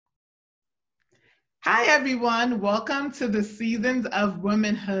Hi, everyone. Welcome to the Seasons of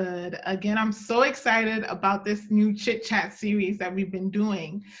Womanhood. Again, I'm so excited about this new chit chat series that we've been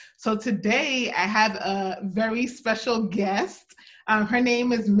doing. So today I have a very special guest. Her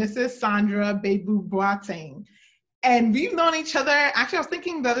name is Mrs. Sandra Babu-Boateng. And we've known each other, actually, I was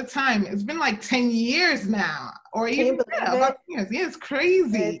thinking the other time, it's been like 10 years now, or Can you even believe about it? 10 years. Yeah, it's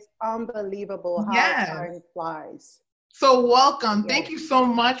crazy. It's unbelievable how Yes. time flies. So welcome. Yes. Thank you so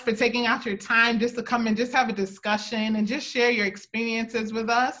much for taking out your time just to come and just have a discussion and just share your experiences with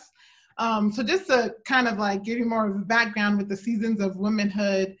us. So just to kind of like give you more of a background with the Seasons of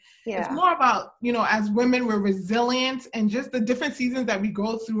Womanhood, it's Yeah. more about, as women, we're resilient and just the different seasons that we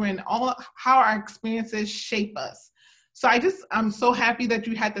go through and all how our experiences shape us. So I'm so happy that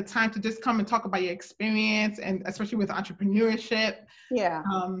you had the time to just come and talk about your experience and especially with entrepreneurship. Yeah.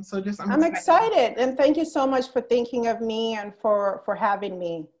 I'm I'm excited. excited. And thank you so much for thinking of me and for having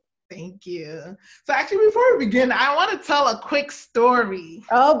me. Thank you. So actually, before we begin, I want to tell a quick story.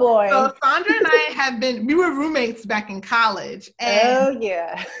 Oh boy. So Sandra and I we were roommates back in college. And Oh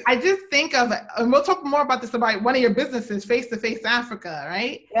yeah. I just think of, and we'll talk more about this about one of your businesses, Face2face Africa,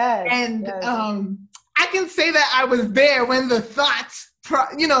 right? Yes. And Yes. I can say that I was there when the thoughts,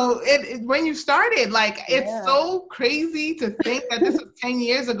 when you started, like, it's Yeah. so crazy to think that this was 10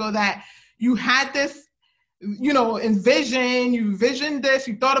 years ago that you had this you visioned this,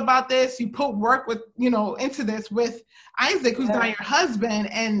 you thought about this, you put work into this with Isaac, who's now Yeah. your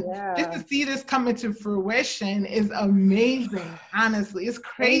husband. And just to Yeah. see this come into fruition is amazing. Honestly, it's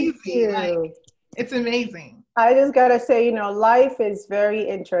Thank crazy. Like, you. it's amazing. I just gotta say, life is very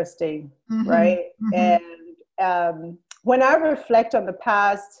interesting, Mm-hmm. right? Mm-hmm. And when I reflect on the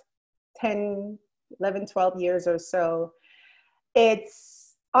past 10, 11, 12 years or so,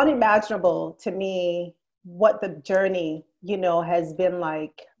 it's unimaginable to me what the journey, has been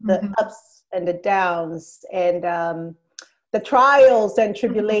like, the Mm-hmm. ups and the downs and the trials and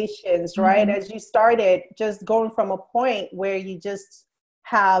tribulations, right? Mm-hmm. As you started just going from a point where you just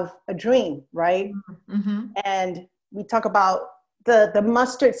have a dream, right? Mm-hmm. And we talk about the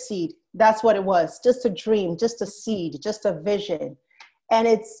mustard seed. That's what it was, just a dream, just a seed, just a vision. And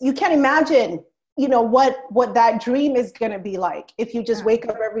it's, you can't imagine, what that dream is going to be like if you just Yeah. wake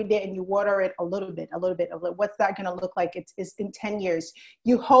up every day and you water it a little bit, a little bit, a little. What's that going to look like? It's in 10 years.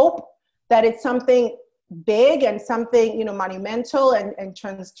 You hope that it's something big and something, monumental and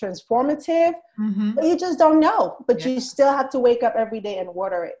transformative, Mm-hmm. but you just don't know. But Yeah. you still have to wake up every day and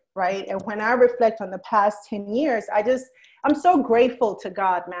water it, right? And when I reflect on the past 10 years, I'm so grateful to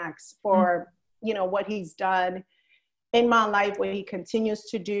God, Max, for, what he's done in my life, what he continues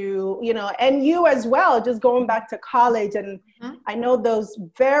to do, and you as well, just going back to college. And Mm-hmm. I know those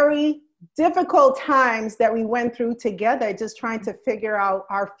very difficult times that we went through together, just trying to figure out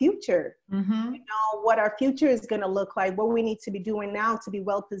our future, Mm-hmm. what our future is going to look like, what we need to be doing now to be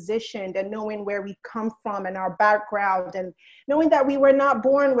well positioned, and knowing where we come from and our background, and knowing that we were not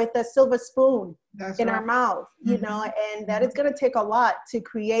born with a silver spoon That's in right. our mouth, Mm-hmm. and that it's going to take a lot to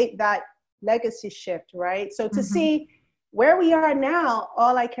create that legacy shift, right? So to Mm-hmm. see where we are now,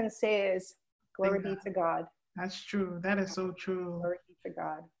 all I can say is glory Thank be God. to God. That's true. That is so true. Glory be to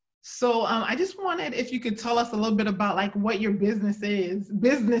God. So I just wanted if you could tell us a little bit about like what your businesses,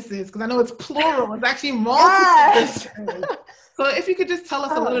 because I know it's plural, it's actually multiple Yes. businesses. So if you could just tell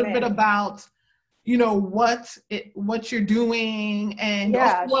us a Oh little bit man. about, what you're doing and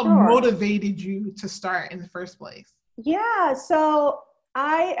also Yeah, what sure. motivated you to start in the first place. Yeah, so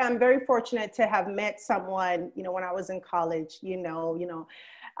I am very fortunate to have met someone, when I was in college,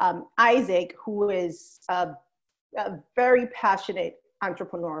 Isaac, who is a very passionate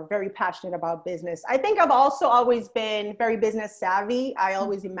entrepreneur, very passionate about business. I think I've also always been very business savvy. I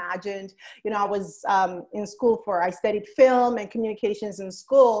always imagined, I was in school I studied film and communications in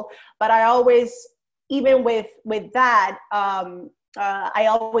school, but I always, even with that, I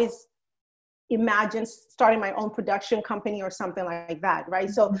always imagine starting my own production company or something like that, right?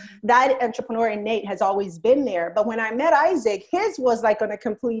 So that entrepreneur innate has always been there. But when I met Isaac, his was like on a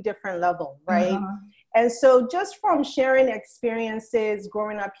completely different level, right? Uh-huh. And so just from sharing experiences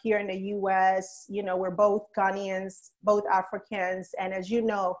growing up here in the US, we're both Ghanaians, both Africans. And as you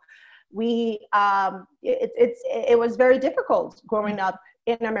know, it was very difficult growing up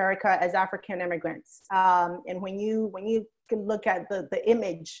in America as African immigrants. And when you can look at the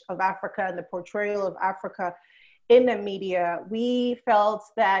image of Africa and the portrayal of Africa in the media, we felt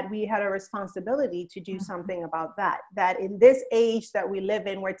that we had a responsibility to do something about that in this age that we live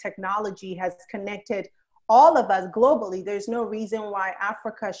in, where technology has connected all of us globally, there's no reason why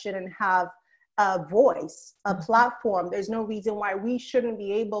Africa shouldn't have a voice, a platform. There's no reason why we shouldn't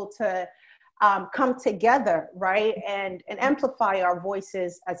be able to come together, right? And amplify our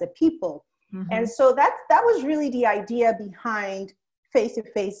voices as a people. And so that was really the idea behind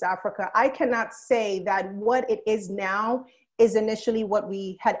Face2face Africa. I cannot say that what it is now is initially what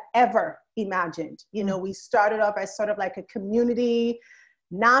we had ever imagined. You know, we started off as sort of like a community,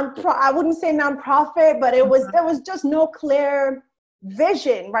 I wouldn't say nonprofit, but there was just no clear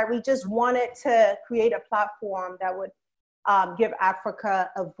vision, right? We just wanted to create a platform that would give Africa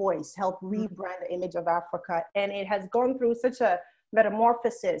a voice, help rebrand the image of Africa. And it has gone through such a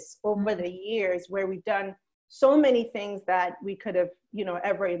metamorphosis over the years, where we've done so many things that we could have, you know,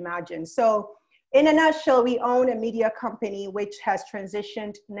 ever imagined. So in a nutshell, we own a media company which has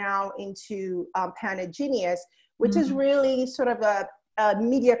transitioned now into PanaGeniusa, which is really sort of a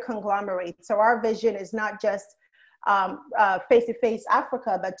media conglomerate. So our vision is not just Face2face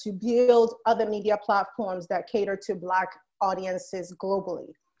Africa, but to build other media platforms that cater to Black audiences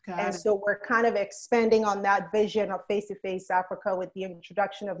globally. And so we're kind of expanding on that vision of Face2face Africa with the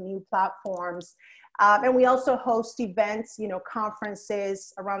introduction of new platforms. And we also host events, you know,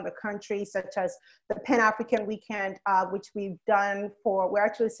 conferences around the country, such as the Pan-African Weekend, which we've done we're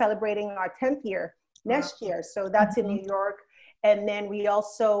actually celebrating our 10th year next year. So that's in New York. And then we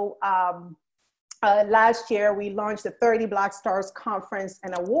also, last year, we launched the 30 Black Stars Conference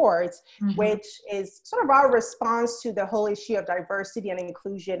and Awards, which is sort of our response to the whole issue of diversity and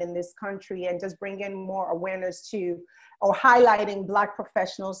inclusion in this country, and just bringing more awareness to, or highlighting Black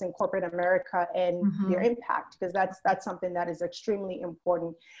professionals in corporate America and their impact, because that's something that is extremely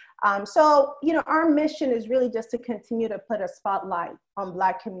important. So, you know, our mission is really just to continue to put a spotlight on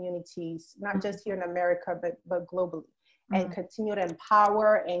Black communities, not just here in America, but globally. And continue to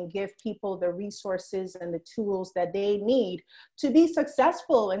empower and give people the resources and the tools that they need to be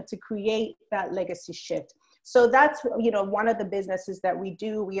successful and to create that legacy shift. So that's, you know, one of the businesses that we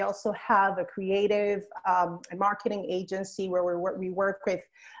do. We also have a creative and marketing agency where we work with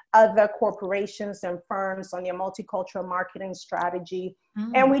other corporations and firms on their multicultural marketing strategy.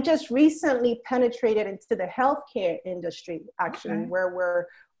 And we just recently penetrated into the healthcare industry, actually, where we're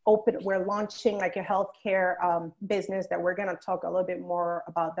launching like a healthcare business that we're going to talk a little bit more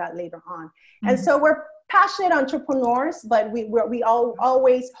about that later on. And so we're passionate entrepreneurs, but we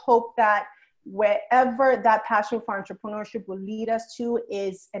always hope that wherever that passion for entrepreneurship will lead us to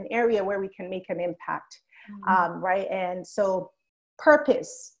is an area where we can make an impact, right? And so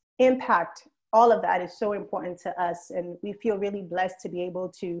purpose, impact, all of that is so important to us. And we feel really blessed to be able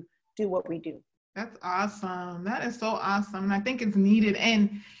to do what we do. That's awesome. That is so awesome. And I think it's needed.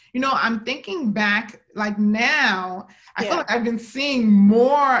 And, you know, I'm thinking back, like now, I feel like I've been seeing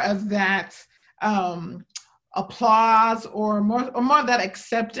more of that applause or more of that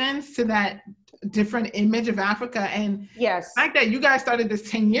acceptance to that different image of Africa. And the fact that you guys started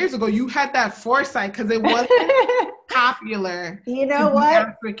this 10 years ago, you had that foresight, because it wasn't popular. You know what?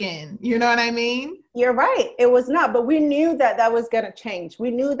 African. You know what I mean? You're right. It was not, but we knew that that was going to change.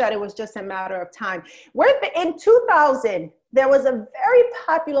 We knew that it was just a matter of time. In 2000, there was a very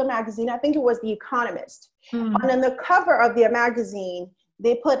popular magazine. I think it was The Economist. And on the cover of their magazine,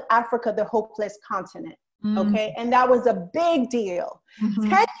 they put Africa, the hopeless continent. Okay. And that was a big deal. 10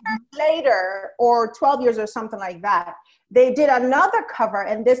 years later, or 12 years or something like that, they did another cover,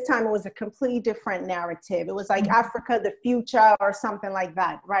 and this time it was a completely different narrative. It was like Africa, the future, or something like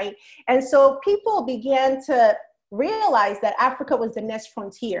that, right? And so people began to realize that Africa was the next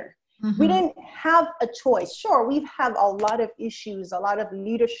frontier. We didn't have a choice. Sure, we have a lot of issues, a lot of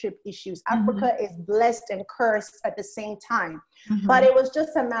leadership issues. Africa is blessed and cursed at the same time. But it was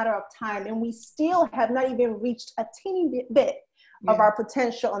just a matter of time, and we still have not even reached a teeny bit of our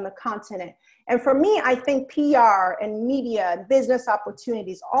potential on the continent. And for me, I think PR and media, business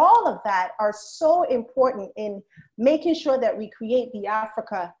opportunities, all of that are so important in making sure that we create the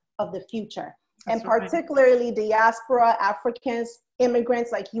Africa of the future. That's particularly diaspora, Africans,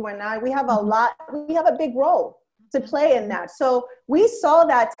 immigrants like you and I, we have a big role to play in that. So we saw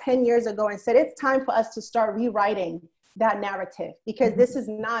that 10 years ago and said, it's time for us to start rewriting that narrative, because this is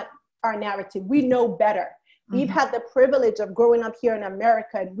not our narrative. We know better. We've had the privilege of growing up here in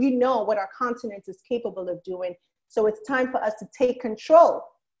America, and we know what our continent is capable of doing. So it's time for us to take control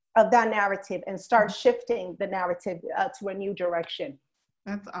of that narrative and start shifting the narrative to a new direction.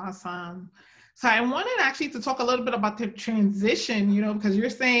 That's awesome. So I wanted actually to talk a little bit about the transition, you know, because you're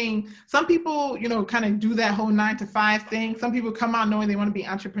saying some people, you know, kind of do that whole 9-to-5 thing. Some people come out knowing they want to be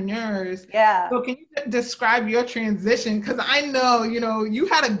entrepreneurs. So can you describe your transition? Because I know, you know, you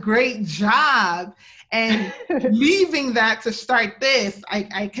had a great job, and leaving that to start this,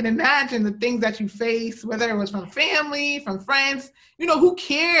 I can imagine the things that you faced, whether it was from family, from friends, you know, who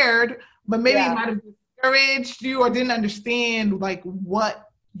cared but maybe it Yeah. might have discouraged you or didn't understand like what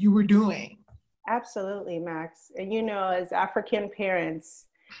you were doing. Absolutely, Max. And you know, as African parents,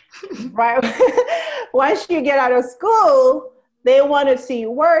 right? Once you get out of school, they want to see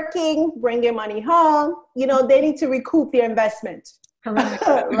you working, bringing money home. You know, they need to recoup their investment, Correct.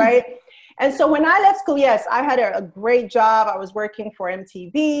 right? And so when I left school, yes, I had a great job. I was working for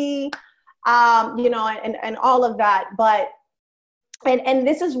MTV, you know, and all of that. But and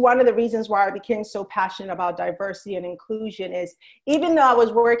this is one of the reasons why I became so passionate about diversity and inclusion is even though I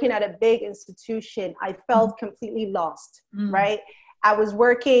was working at a big institution, I felt completely lost, right? I was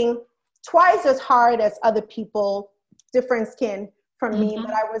working twice as hard as other people, different skin from me,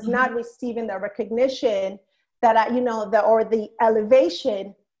 but I was not receiving the recognition that I, you know, or the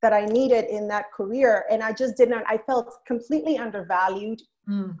elevation that I needed in that career. And I just didn't, I felt completely undervalued.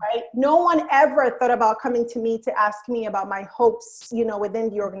 Right? No one ever thought about coming to me to ask me about my hopes, you know, within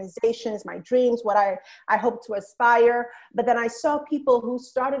the organizations, my dreams, what I hope to aspire. But then I saw people who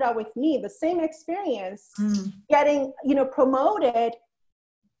started out with me, the same experience, getting, you know, promoted,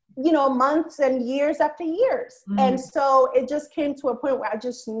 you know, months and years after years. And so it just came to a point where I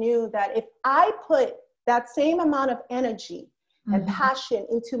just knew that if I put that same amount of energy and passion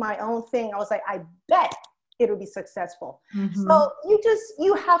into my own thing, I was like, I bet it'll be successful. So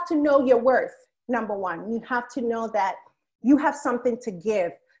you have to know your worth. Number one, you have to know that you have something to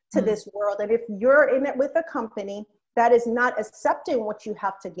give to this world. And if you're in it with a company that is not accepting what you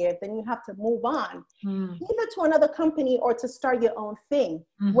have to give, then you have to move on, either to another company or to start your own thing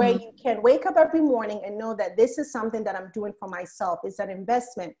where you can wake up every morning and know that this is something that I'm doing for myself. It's an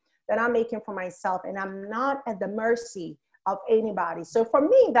investment that I'm making for myself, and I'm not at the mercy of anybody. So for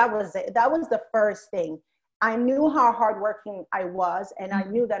me, that was it. That was the first thing. I knew how hardworking I was, and I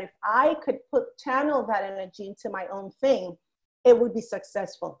knew that if I could channel that energy into my own thing, it would be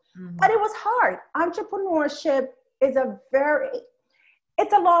successful. But it was hard. Entrepreneurship is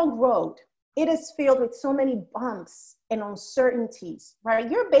it's a long road. It is filled with so many bumps and uncertainties, right?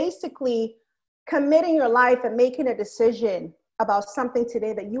 You're basically committing your life and making a decision about something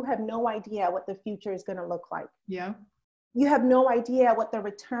today that you have no idea what the future is going to look like. Yeah. You have no idea what the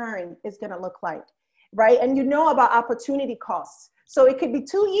return is going to look like. Right? And you know about opportunity costs. So it could be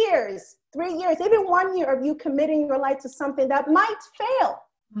 2 years, 3 years, even 1 year of you committing your life to something that might fail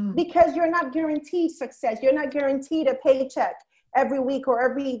because you're not guaranteed success. You're not guaranteed a paycheck every week or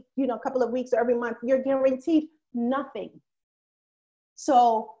every, you know, couple of weeks or every month. You're guaranteed nothing.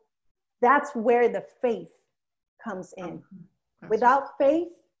 So that's where the faith comes in. Without faith,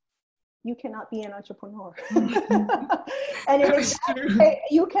 you cannot be an entrepreneur. And it is faith,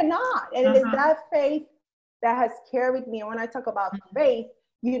 you cannot. And it is that faith that has carried me. And when I talk about faith,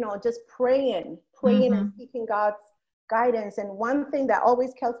 you know, just praying and seeking God's guidance. And one thing that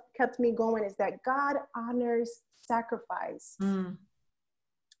always kept me going is that God honors sacrifice.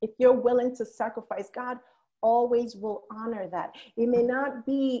 If you're willing to sacrifice, God always will honor that. It may not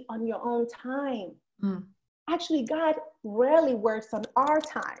be on your own time. Actually, God rarely works on our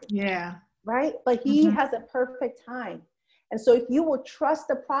time. Yeah. Right? But he has a perfect time. And so if you will trust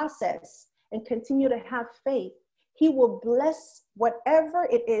the process and continue to have faith, he will bless whatever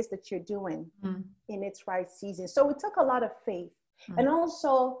it is that you're doing in its right season. So it took a lot of faith and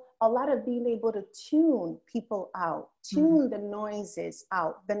also a lot of being able to tune people out, tune the noises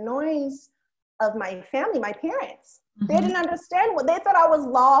out, the noise of my family, my parents. They didn't understand what they thought I was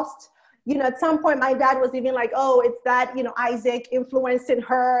lost. You know, at some point, my dad was even like, oh, it's that, you know, Isaac influencing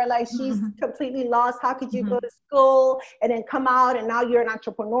her. Like, she's completely lost. How could you go to school and then come out and now you're an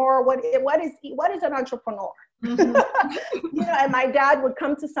entrepreneur? What is an entrepreneur? You know, and my dad would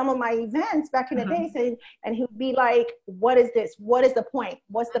come to some of my events back in the day saying, and he would be like, what is this? What is the point?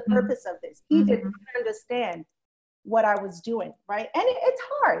 What's the purpose of this? He didn't understand what I was doing, right? And it's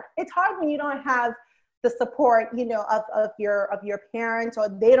hard. It's hard when you don't have the support, you know, of your parents, or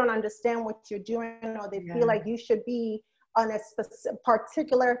they don't understand what you're doing, or they feel like you should be on a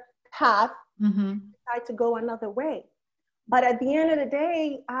particular path, decide to go another way. But at the end of the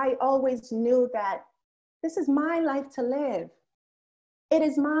day, I always knew that this is my life to live. It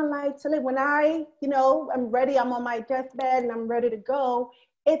is my life to live. When I, you know, I'm ready, I'm on my deathbed and I'm ready to go,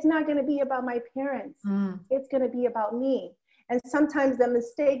 it's not going to be about my parents. It's going to be about me. And sometimes the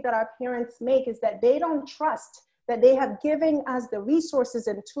mistake that our parents make is that they don't trust that they have given us the resources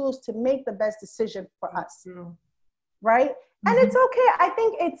and tools to make the best decision for us. Right? And it's okay. I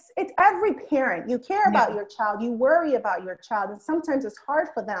think it's every parent. You care about your child. You worry about your child. And sometimes it's hard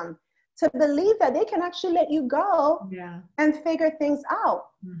for them to believe that they can actually let you go and figure things out.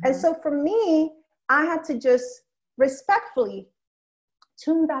 And so for me, I had to just respectfully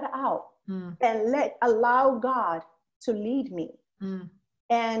tune that out and allow God to lead me.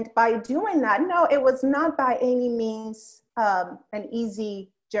 And by doing that, no, it was not by any means an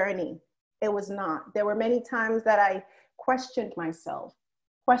easy journey. It was not. There were many times that I questioned myself,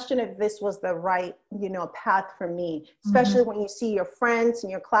 questioned if this was the right, path for me, especially when you see your friends and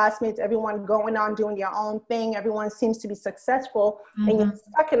your classmates, everyone going on doing their own thing. Everyone seems to be successful, and you're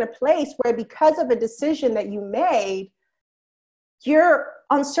stuck in a place where, because of a decision that you made, you're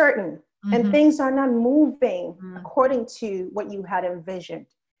uncertain and things are not moving according to what you had envisioned,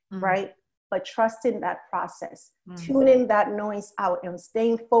 right? But trusting that process, tuning that noise out and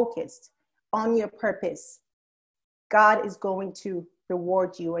staying focused on your purpose, God is going to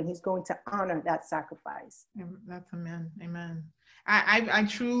reward you, and he's going to honor that sacrifice. That's amen. Amen. I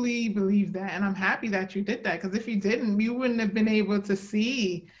truly believe that. And I'm happy that you did that, because if you didn't, you wouldn't have been able to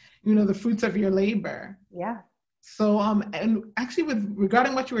see, the fruits of your labor. Yeah. So, and actually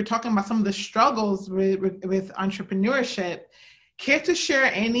regarding what you were talking about, some of the struggles with entrepreneurship, care to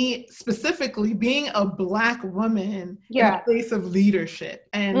share any, specifically being a Black woman in a place of leadership?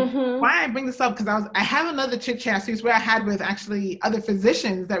 And why I bring this up, because I have another chit chat series where I had with actually other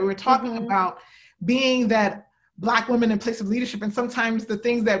physicians that we were talking about being that Black women in place of leadership, and sometimes the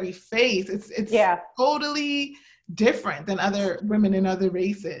things that we face, it's totally different than other women in other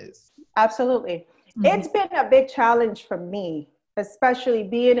races. Absolutely. It's been a big challenge for me, especially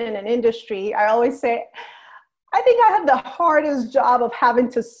being in an industry. I always say, I think I have the hardest job of having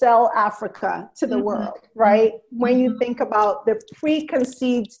to sell Africa to the world, right? When you think about the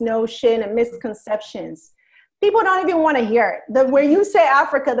preconceived notion and misconceptions, people don't even want to hear it. When you say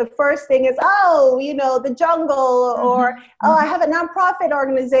Africa, the first thing is, the jungle, or, I have a nonprofit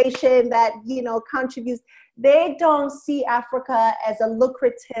organization that, contributes. They don't see Africa as a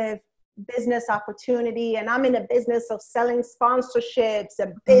lucrative business opportunity, and I'm in the business of selling sponsorships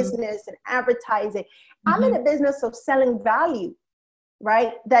and business and advertising. I'm in the business of selling value,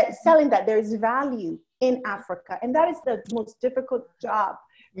 right? Selling that there's value in Africa, and that is the most difficult job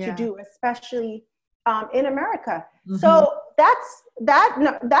to do, especially in America. So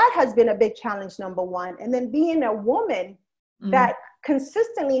that has been a big challenge, number one. And then being a woman that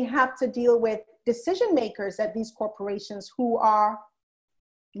consistently have to deal with decision makers at these corporations who are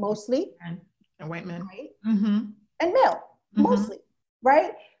mostly and white men, right? And male, mostly,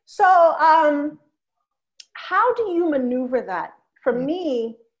 right? So how do you maneuver that? For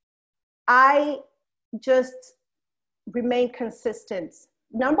me, I just remain consistent.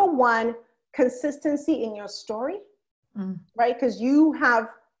 Number one, consistency in your story, right? Because you have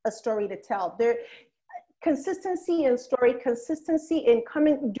a story to tell. Consistency in story, consistency in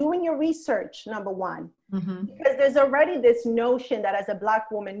doing your research, number one. Because there's already this notion that as a Black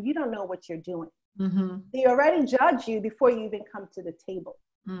woman, you don't know what you're doing. They already judge you before you even come to the table.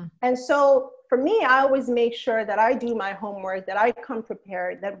 And so for me, I always make sure that I do my homework, that I come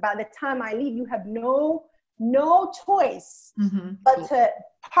prepared, that by the time I leave, you have no choice but to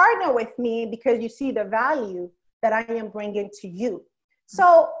partner with me, because you see the value that I am bringing to you.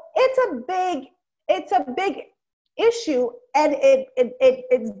 So it's a big issue, and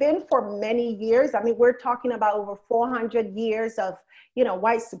it's been for many years. I mean, we're talking about over 400 years of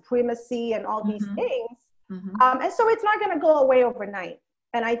white supremacy and all these things, and so it's not going to go away overnight.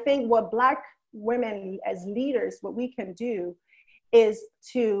 And I think what Black women as leaders, what we can do is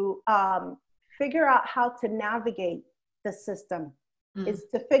to figure out how to navigate the system, is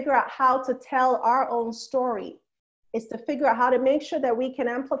to figure out how to tell our own story, is to figure out how to make sure that we can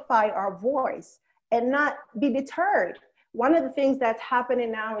amplify our voice and not be deterred. One of the things that's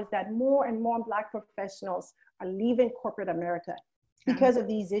happening now is that more and more Black professionals are leaving corporate America because of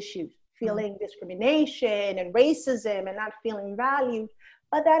these issues, feeling discrimination and racism and not feeling valued.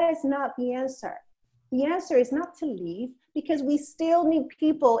 But that is not the answer. The answer is not to leave, because we still need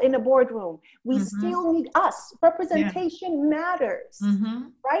people in the boardroom. We still need us. Representation matters,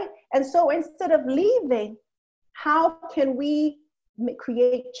 right? And so instead of leaving, how can we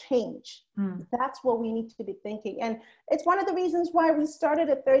create change? That's what we need to be thinking. And it's one of the reasons why we started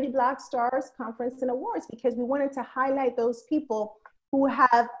a 30 Black Stars Conference and Awards, because we wanted to highlight those people who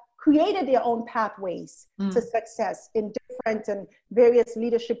have created their own pathways to success in different and various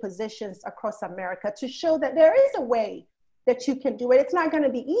leadership positions across America, to show that there is a way that you can do it. It's not going to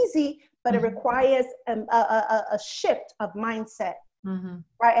be easy, but it requires a shift of mindset,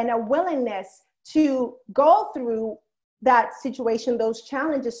 right? And a willingness to go through that situation, those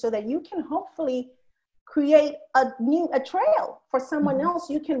challenges, so that you can hopefully create a trail for someone else.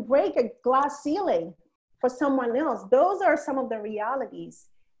 You can break a glass ceiling for someone else. Those are some of the realities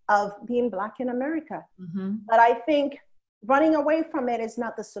of being Black in America. But I think running away from it is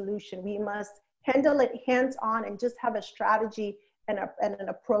not the solution. We must handle it hands-on and just have a strategy and an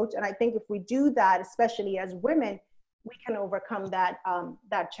approach. And I think if we do that, especially as women, we can overcome that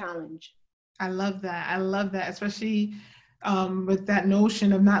challenge. I love that. I love that, especially with that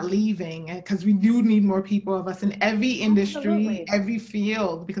notion of not leaving, because we do need more people of us in every industry, Absolutely. every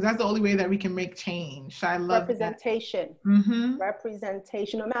field, because that's the only way that we can make change. So I love representation. Mm-hmm.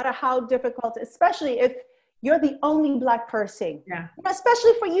 Representation, no matter how difficult, especially if you're the only Black person. Yeah.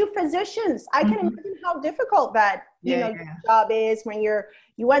 Especially for you physicians, I can imagine how difficult that your job is when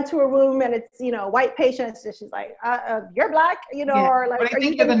you went to a room and it's white patients. And she's like, "You're Black," or like, or they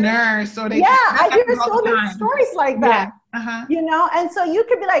think you're the nurse, or they I hear so many stories like that. And so you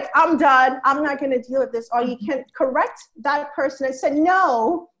could be like, "I'm done. I'm not going to deal with this," or you can correct that person and say,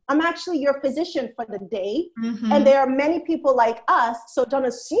 "No, I'm actually your physician for the day. And there are many people like us, so don't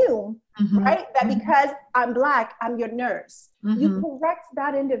assume, right, that because I'm Black, I'm your nurse." You correct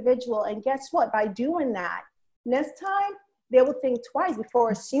that individual, and guess what? By doing that, next time, they will think twice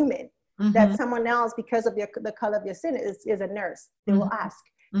before assuming that someone else, because of the color of your skin, is a nurse. They will ask.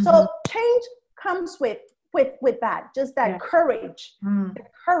 So change comes with that, just that courage, the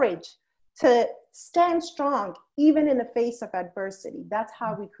courage to stand strong, even in the face of adversity. That's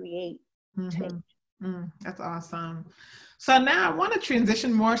how we create change. That's awesome. So now I want to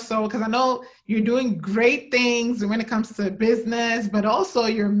transition more so, because I know you're doing great things when it comes to business, but also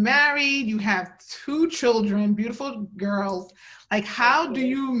you're married, you have 2 children, beautiful girls. Like, how do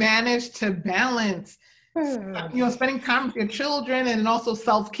you manage to balance, spending time with your children and also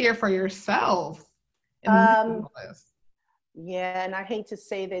self-care for yourself? Yeah, and I hate to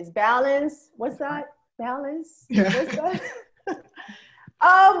say this, balance. What's that? Balance? Yeah. What's that?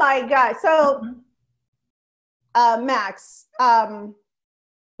 Oh my God. So, Max,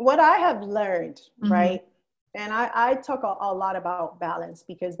 what I have learned, right? And I talk a lot about balance,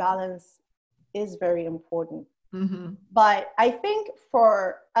 because balance is very important. But I think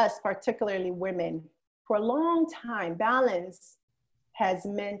for us, particularly women, for a long time, balance has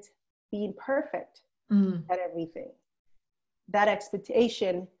meant being perfect at everything. That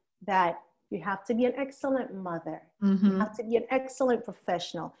expectation that you have to be an excellent mother, you have to be an excellent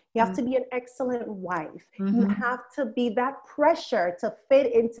professional, you have to be an excellent wife, you have to be that pressure to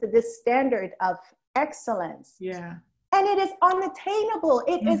fit into this standard of excellence. Yeah. And it is unattainable,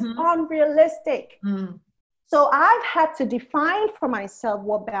 it is unrealistic. So I've had to define for myself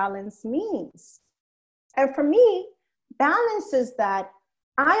what balance means. And for me, balance is that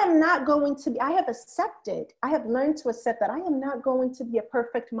I have learned to accept that I am not going to be a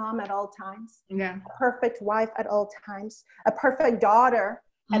perfect mom at all times, a perfect wife at all times, a perfect daughter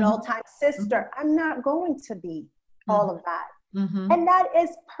at all times, sister. I'm not going to be all of that. And that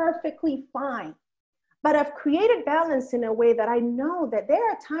is perfectly fine. But I've created balance in a way that I know that there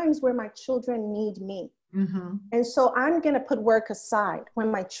are times where my children need me. And so I'm going to put work aside when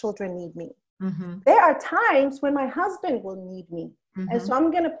my children need me. There are times when my husband will need me. And so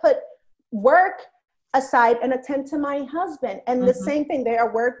I'm going to put work aside and attend to my husband. And the same thing, there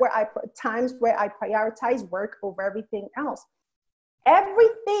are times where I prioritize work over everything else.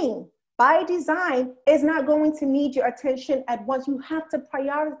 Everything by design is not going to need your attention at once. You have to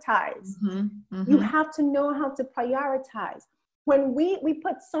prioritize. You have to know how to prioritize. When we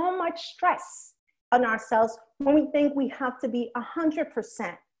put so much stress on ourselves, when we think we have to be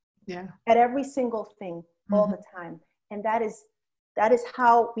 100% at every single thing all the time. And that is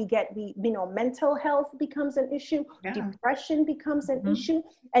how we get mental health becomes an issue. Depression becomes an issue.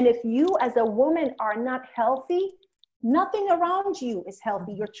 And if you as a woman are not healthy, nothing around you is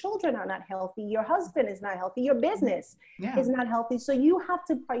healthy. Your children are not healthy. Your husband is not healthy. Your business is not healthy. So you have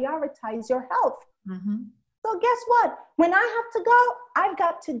to prioritize your health. So guess what? When I have to go, I've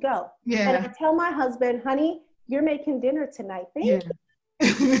got to go. And I tell my husband, honey, you're making dinner tonight. Thank you.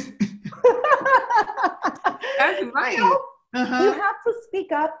 That's right. You have to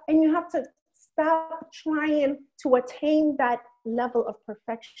speak up, and you have to stop trying to attain that level of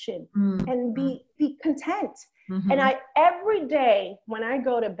perfection and be content. And every day when I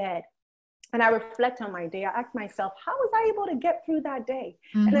go to bed and I reflect on my day, I ask myself, how was I able to get through that day?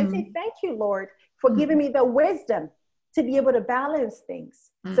 And I say, thank you, Lord, for giving me the wisdom to be able to balance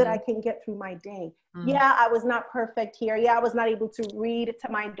things so that I can get through my day. Yeah, I was not perfect here. Yeah, I was not able to read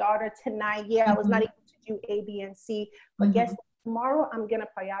to my daughter tonight. Yeah, I was not able to do A, B, and C. But guess what? Tomorrow I'm going to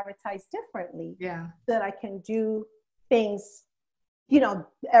prioritize differently so that I can do things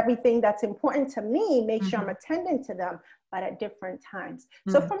everything that's important to me, make sure I'm attending to them, but at different times.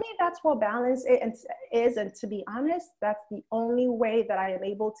 So for me, that's what balance is. And to be honest, that's the only way that I am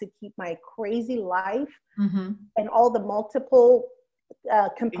able to keep my crazy life and all the multiple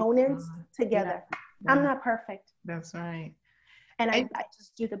components together. Yeah. I'm not perfect. That's right. And I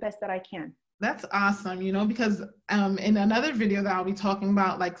just do the best that I can. That's awesome, because in another video that I'll be talking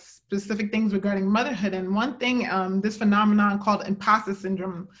about like specific things regarding motherhood, and one thing, this phenomenon called imposter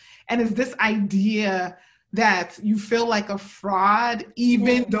syndrome, and it's this idea that you feel like a fraud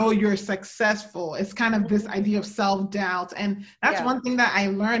even though you're successful. It's kind of this idea of self-doubt, and that's one thing that I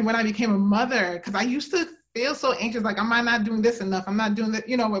learned when I became a mother, because I used to feel so anxious, like, am I not doing this enough? I'm not doing that,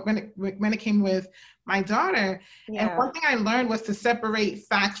 when it came with my daughter. And one thing I learned was to separate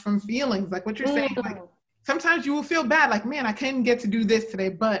facts from feelings, like what you're saying. Like, sometimes you will feel bad, like, man, I couldn't get to do this today,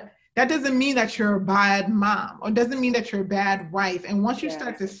 but that doesn't mean that you're a bad mom, or doesn't mean that you're a bad wife. And once you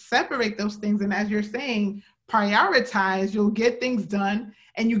start to separate those things, and as you're saying, prioritize, you'll get things done,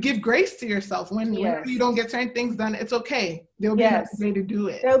 and you give grace to yourself. Whenever you don't get certain things done, it's okay. There'll be another day to do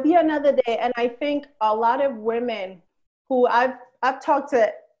it. There'll be another day. And I think a lot of women who I've talked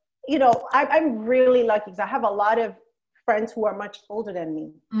to, I'm really lucky because I have a lot of friends who are much older than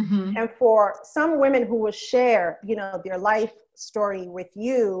me. And for some women who will share, their life story with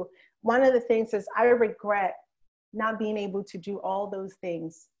you, one of the things is, I regret not being able to do all those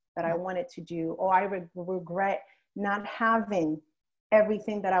things that I wanted to do, or I regret not having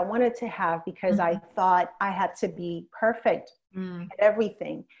everything that I wanted to have because I thought I had to be perfect at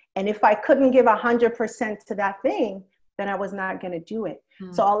everything. And if I couldn't give 100% to that thing, then I was not going to do it.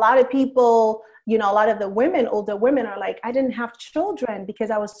 So a lot of people, a lot of the women, older women, are like, I didn't have children because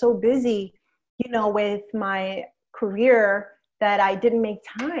I was so busy, with my career, that I didn't make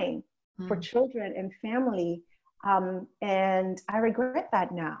time for children and family. And I regret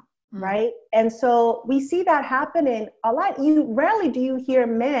that now. Right. And so we see that happening a lot. Rarely do you hear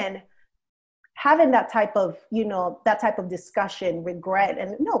men having that type of discussion, regret.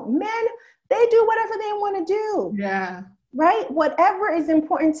 And no, men, they do whatever they want to do. Yeah. Right. Whatever is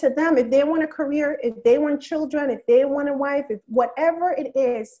important to them. If they want a career, if they want children, if they want a wife, if whatever it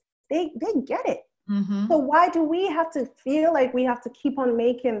is, they get it. So why do we have to feel like we have to keep on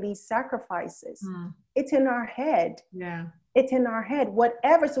making these sacrifices? It's in our head. Yeah. It's in our head,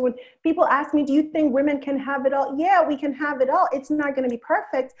 whatever. So when people ask me, do you think women can have it all? Yeah, we can have it all. It's not going to be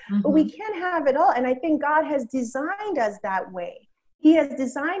perfect, but we can have it all. And I think God has designed us that way. He has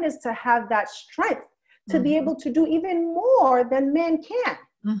designed us to have that strength to be able to do even more than men can.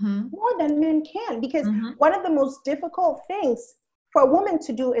 More than men can. Because one of the most difficult things for a woman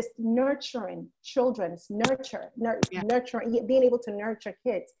to do is nurturing children, nurturing, being able to nurture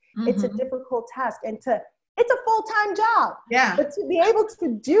kids. It's a difficult task, and it's a full-time job. Yeah. But to be able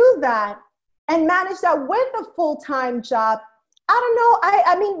to do that and manage that with a full-time job, I don't know.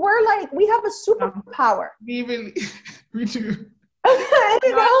 I mean, we have a superpower. We do.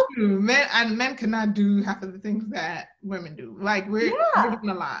 You know? Men cannot do half of the things that women do. Like we're doing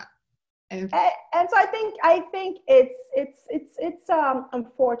a lot. And so I think it's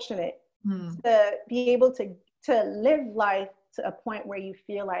unfortunate to be able to live life to a point where you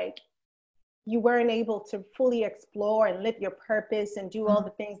feel like you weren't able to fully explore and live your purpose and do all the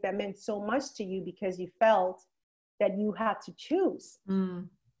things that meant so much to you because you felt that you had to choose.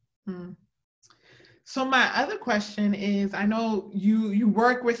 So my other question is, I know you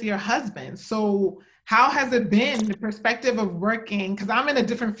work with your husband. So how has it been, the perspective of working? Because I'm in a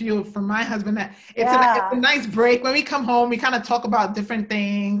different field from my husband. It's a nice break. When we come home, we kind of talk about different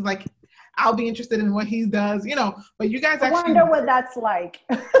things. Like I'll be interested in what he does, but you guys I wonder what that's like.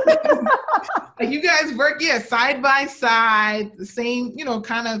 You guys work, side by side, the same,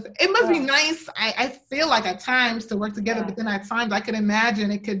 kind of, it must be nice. I feel like at times to work together, but then at times I could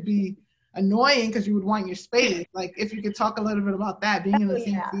imagine it could be annoying because you would want your space. Like if you could talk a little bit about that, being in the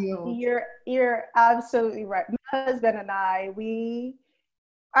same field. You're absolutely right. My husband and I, we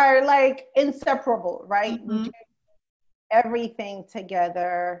are like inseparable, right? We do everything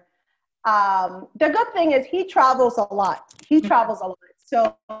together. The good thing is he travels a lot.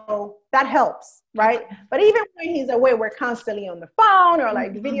 So that helps, right? But even when he's away, we're constantly on the phone or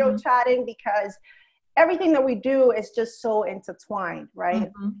like video chatting because everything that we do is just so intertwined, right?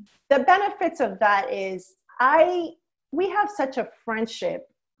 The benefits of that is we have such a friendship,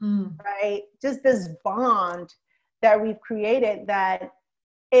 right? Just this bond that we've created that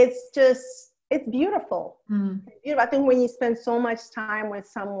it's beautiful. It's beautiful. I think when you spend so much time with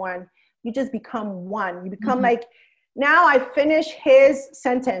someone, you just become one. You become like, Now I finish his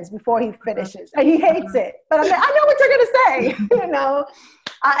sentence before he finishes, and he hates it. But I'm like, I know what you're gonna say, you know.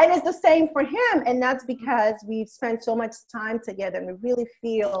 And it's the same for him, and that's because we've spent so much time together, and we really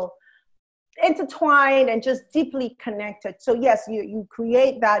feel intertwined and just deeply connected. So yes, you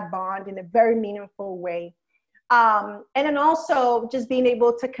create that bond in a very meaningful way. And then also just being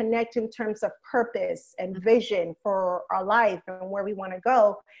able to connect in terms of purpose and vision for our life and where we want to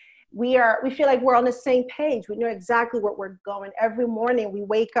go. We feel like we're on the same page. We know exactly where we're going. Every morning we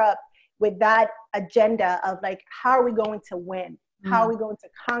wake up with that agenda of like, how are we going to win? How are we going to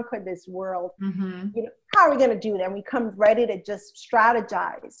conquer this world? You know, how are we going to do that? And we come ready to just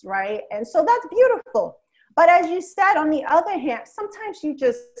strategize, right? And so that's beautiful. But as you said, on the other hand, sometimes you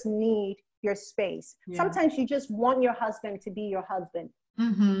just need your space. Yeah. Sometimes you just want your husband to be your husband.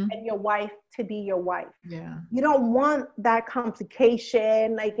 And your wife to be your wife. Yeah. You don't want that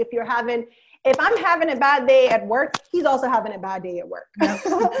complication. Like if I'm having a bad day at work, he's also having a bad day at work. Yep.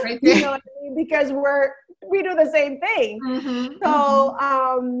 Right. You know what I mean? Because we do the same thing. So,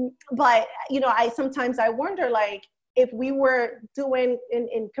 but you know, sometimes I wonder, like, if we were doing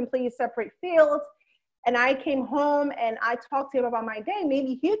in completely separate fields, and I came home and I talked to him about my day,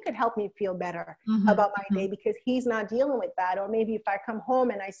 maybe he could help me feel better about my day because he's not dealing with that. Or maybe if I come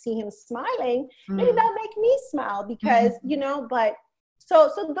home and I see him smiling, maybe that'll make me smile because, you know, but so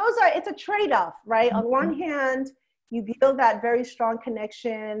it's a trade-off, right? On one hand, you build that very strong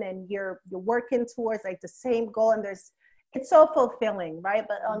connection and you're working towards like the same goal and it's so fulfilling, right?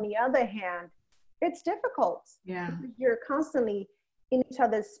 But on the other hand, it's difficult. Yeah. You're constantly in each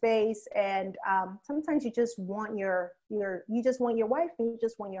other's space, and sometimes you just want your wife and you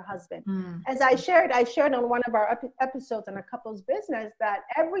just want your husband. As I shared on one of our episodes on a couple's business that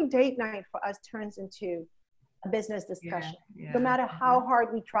every date night for us turns into a business discussion. No matter how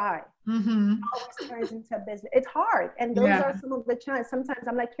hard we try, it always turns into a business. It's hard, and those are some of the challenges. Sometimes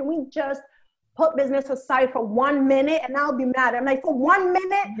I'm like, can we just put business aside for 1 minute and I'll be mad. I'm like, for 1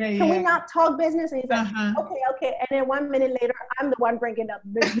 minute, can we not talk business? And he's like, okay. And then 1 minute later, I'm the one bringing up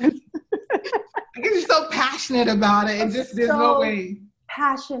business. I guess you're so passionate about it. And just there's no way.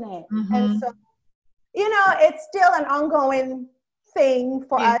 Passionate. And so, you know, it's still an ongoing thing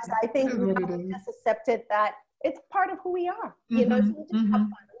for us. I think we have just accepted that it's part of who we are. You know, so we just have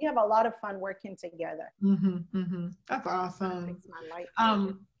fun. We have a lot of fun working together. That's awesome.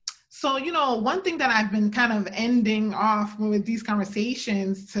 So, you know, one thing that I've been kind of ending off with these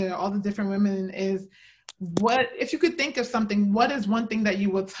conversations to all the different women is, what, if you could think of something, what is one thing that you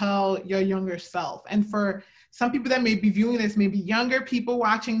will tell your younger self? And for some people that may be viewing this, maybe younger people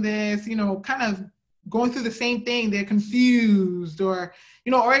watching this, you know, kind of going through the same thing, they're confused, or,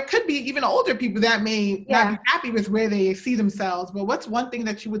 you know, or it could be even older people that may not be happy with where they see themselves. But what's one thing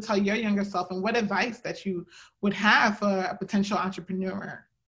that you would tell your younger self, and what advice that you would have for a potential entrepreneur?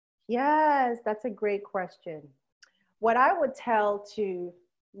 Yes, that's a great question. What I would tell to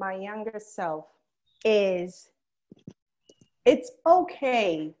my younger self is it's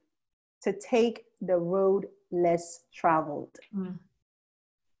okay to take the road less traveled.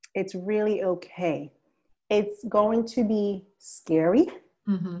 It's really okay. It's going to be scary.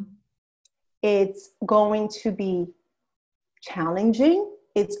 It's going to be challenging.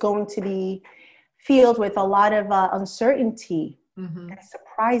 It's going to be filled with a lot of uncertainty and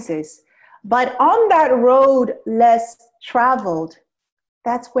surprises. But on that road less traveled,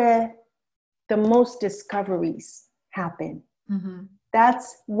 that's where the most discoveries happen.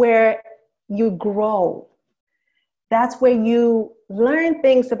 That's where you grow. That's where you learn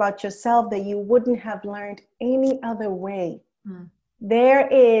things about yourself that you wouldn't have learned any other way. There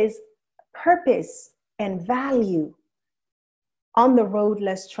is purpose and value on the road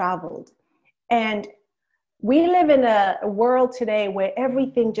less traveled. And we live in a world today where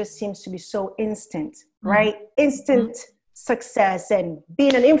everything just seems to be so instant, right? Instant success, and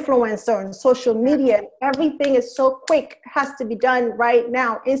being an influencer on social media, everything is so quick, has to be done right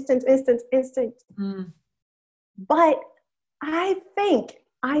now, instant. But I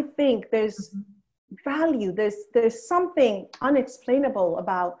think there's value, there's something unexplainable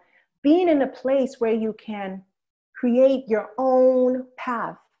about being in a place where you can create your own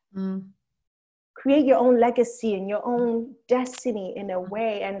path, create your own legacy and your own destiny in a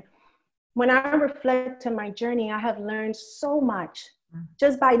way. And when I reflect on my journey, I have learned so much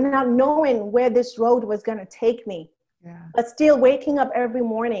just by not knowing where this road was going to take me, but still waking up every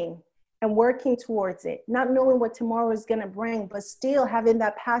morning and working towards it, not knowing what tomorrow is going to bring, but still having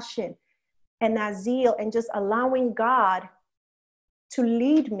that passion and that zeal and just allowing God to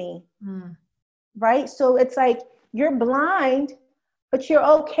lead me. Right? So it's like, you're blind But you're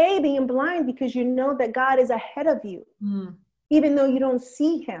okay being blind because you know that God is ahead of you, even though you don't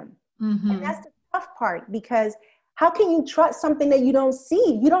see him. And that's the tough part, because how can you trust something that you don't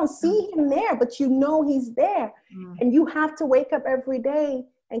see? You don't see him there, but you know he's there. And you have to wake up every day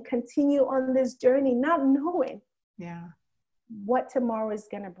and continue on this journey, not knowing what tomorrow is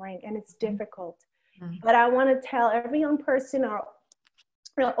going to bring. And it's difficult. But I want to tell every young person or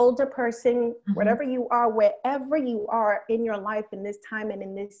older person, whatever you are, wherever you are in your life in this time and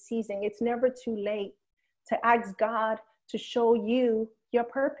in this season, it's never too late to ask God to show you your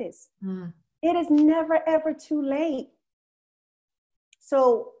purpose. It is never, ever too late.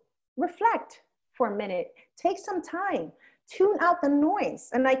 So reflect for a minute. Take some time. Tune out the noise.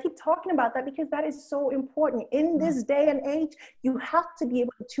 And I keep talking about that because that is so important. In this day and age, you have to be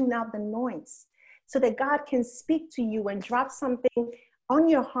able to tune out the noise so that God can speak to you and drop something on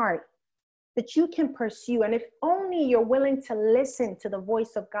your heart that you can pursue. And if only you're willing to listen to the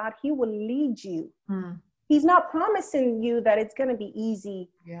voice of God, he will lead you. He's not promising you that it's going to be easy,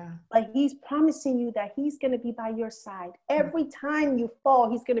 but he's promising you that he's going to be by your side. Every time you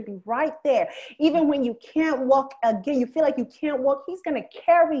fall, he's going to be right there. Even when you can't walk again, you feel like you can't walk, he's going to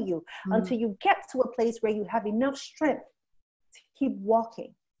carry you until you get to a place where you have enough strength to keep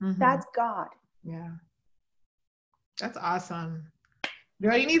walking. That's God. Yeah. That's awesome.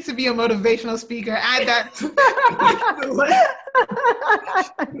 Girl, you need to be a motivational speaker. Add that to the list.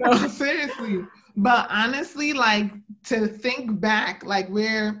 No, seriously. But honestly, like, to think back, like,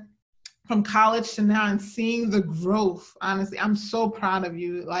 we're from college to now and seeing the growth, honestly, I'm so proud of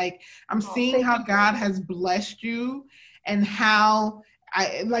you. Like, I'm seeing how God has blessed you and how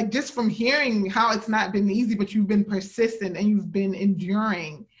like, just from hearing how it's not been easy, but you've been persistent and you've been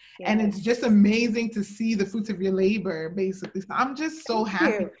enduring. And it's just amazing to see the fruits of your labor, basically. So I'm just so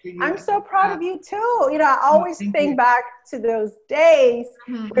happy for you. I'm so proud of you too. You know, I always think back to those days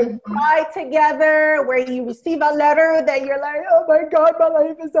where we cried together, where you receive a letter that you're like, oh my God, my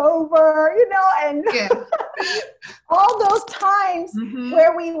life is over, you know, and all those times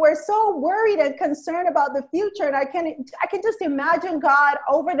where we were so worried and concerned about the future. And I can just imagine God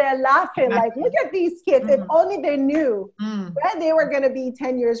over there laughing, like, look at these kids. If only they knew where they were going to be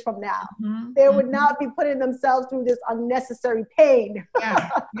 10 years from now. They would not be putting themselves through this unnecessary pain.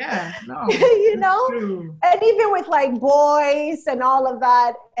 No, you know, and even with like boys and all of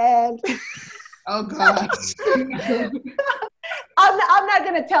that. And oh gosh, I'm not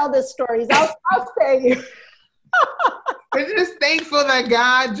going to tell the stories. I'll say we're just thankful that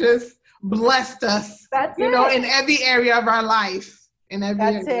God just blessed us. Know, in every area of our life.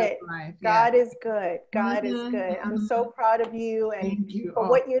 That's it. God is good. God is good. I'm so proud of you and for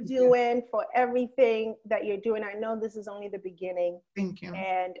what you're doing, for everything that you're doing. I know this is only the beginning. Thank you.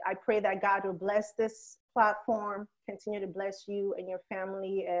 And I pray that God will bless this platform, continue to bless you and your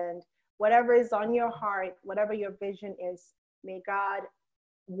family, and whatever is on your heart, whatever your vision is, may God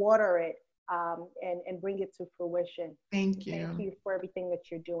water it and bring it to fruition. Thank you. Thank you for everything that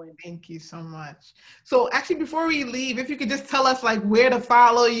you're doing. Thank you so much. So actually, before we leave, if you could just tell us like where to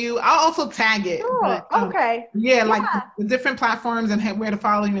follow you. I'll also tag it. Sure. But, okay. Like the different platforms and where to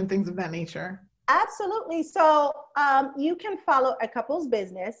follow you and things of that nature. Absolutely. So you can follow A Couple's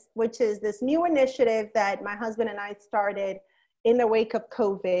Business, which is this new initiative that my husband and I started in the wake of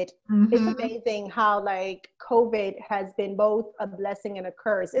COVID. It's amazing how like COVID has been both a blessing and a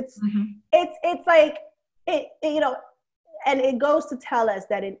curse. It's like, you know, and it goes to tell us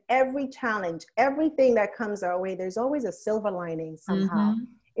that in every challenge, everything that comes our way, there's always a silver lining somehow,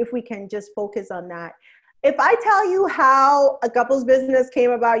 if we can just focus on that. If I tell you how A Couple's Business came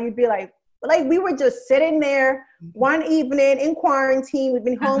about, you'd be like we were just sitting there one evening in quarantine. We've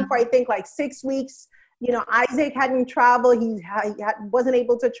been home for, I think, like 6 weeks. You know, Isaac hadn't traveled. He wasn't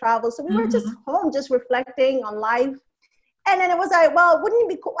able to travel. So we were just home, just reflecting on life. And then it was like, well, wouldn't it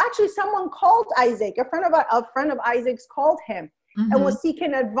be cool? Actually, someone called Isaac. A friend of Isaac's called him and was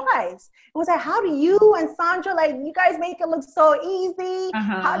seeking advice. It was like, how do you and Sandra, like, you guys make it look so easy?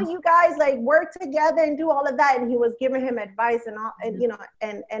 How do you guys like work together and do all of that? And he was giving him advice and all, and you know,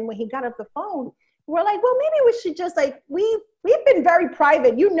 and when he got off the phone, we're like, well, maybe we should just like, we've been very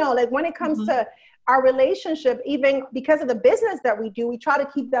private, you know, like when it comes to our relationship, even because of the business that we do, we try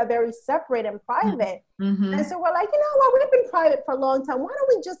to keep that very separate and private. And so we're like, you know what, we've been private for a long time. Why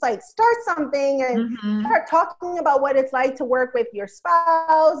don't we just like start something and start talking about what it's like to work with your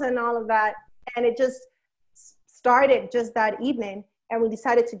spouse and all of that. And it just started just that evening. And we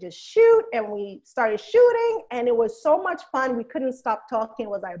decided to just shoot, and we started shooting, and it was so much fun. We couldn't stop talking. It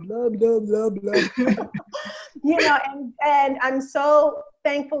was like blah, blah, blah, blah. You know, and I'm so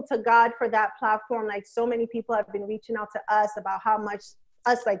thankful to God for that platform. Like so many people have been reaching out to us about how much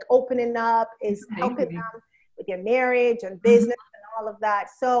us like opening up is helping them with their marriage and business and all of that.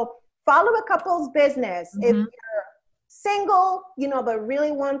 So follow a couple's business. If you're single, you know, but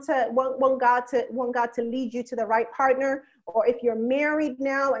really want God to lead you to the right partner, or if you're married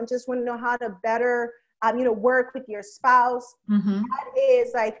now and just want to know how to better you know, work with your spouse, that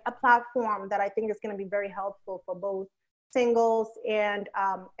is like a platform that I think is going to be very helpful for both singles and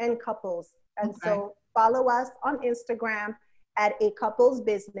couples. And so follow us on Instagram at A Couples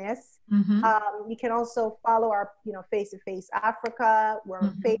Business. You can also follow our, you know, Face2face Africa. We're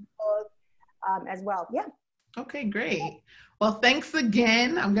on Facebook as well. Yeah. Okay, great. Well, thanks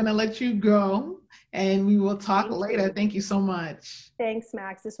again. I'm going to let you go and we will talk later. Thank you so much. Thanks,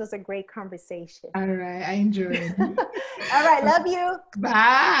 Max. This was a great conversation. All right. I enjoyed it. All right. Love you.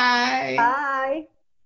 Bye. Bye.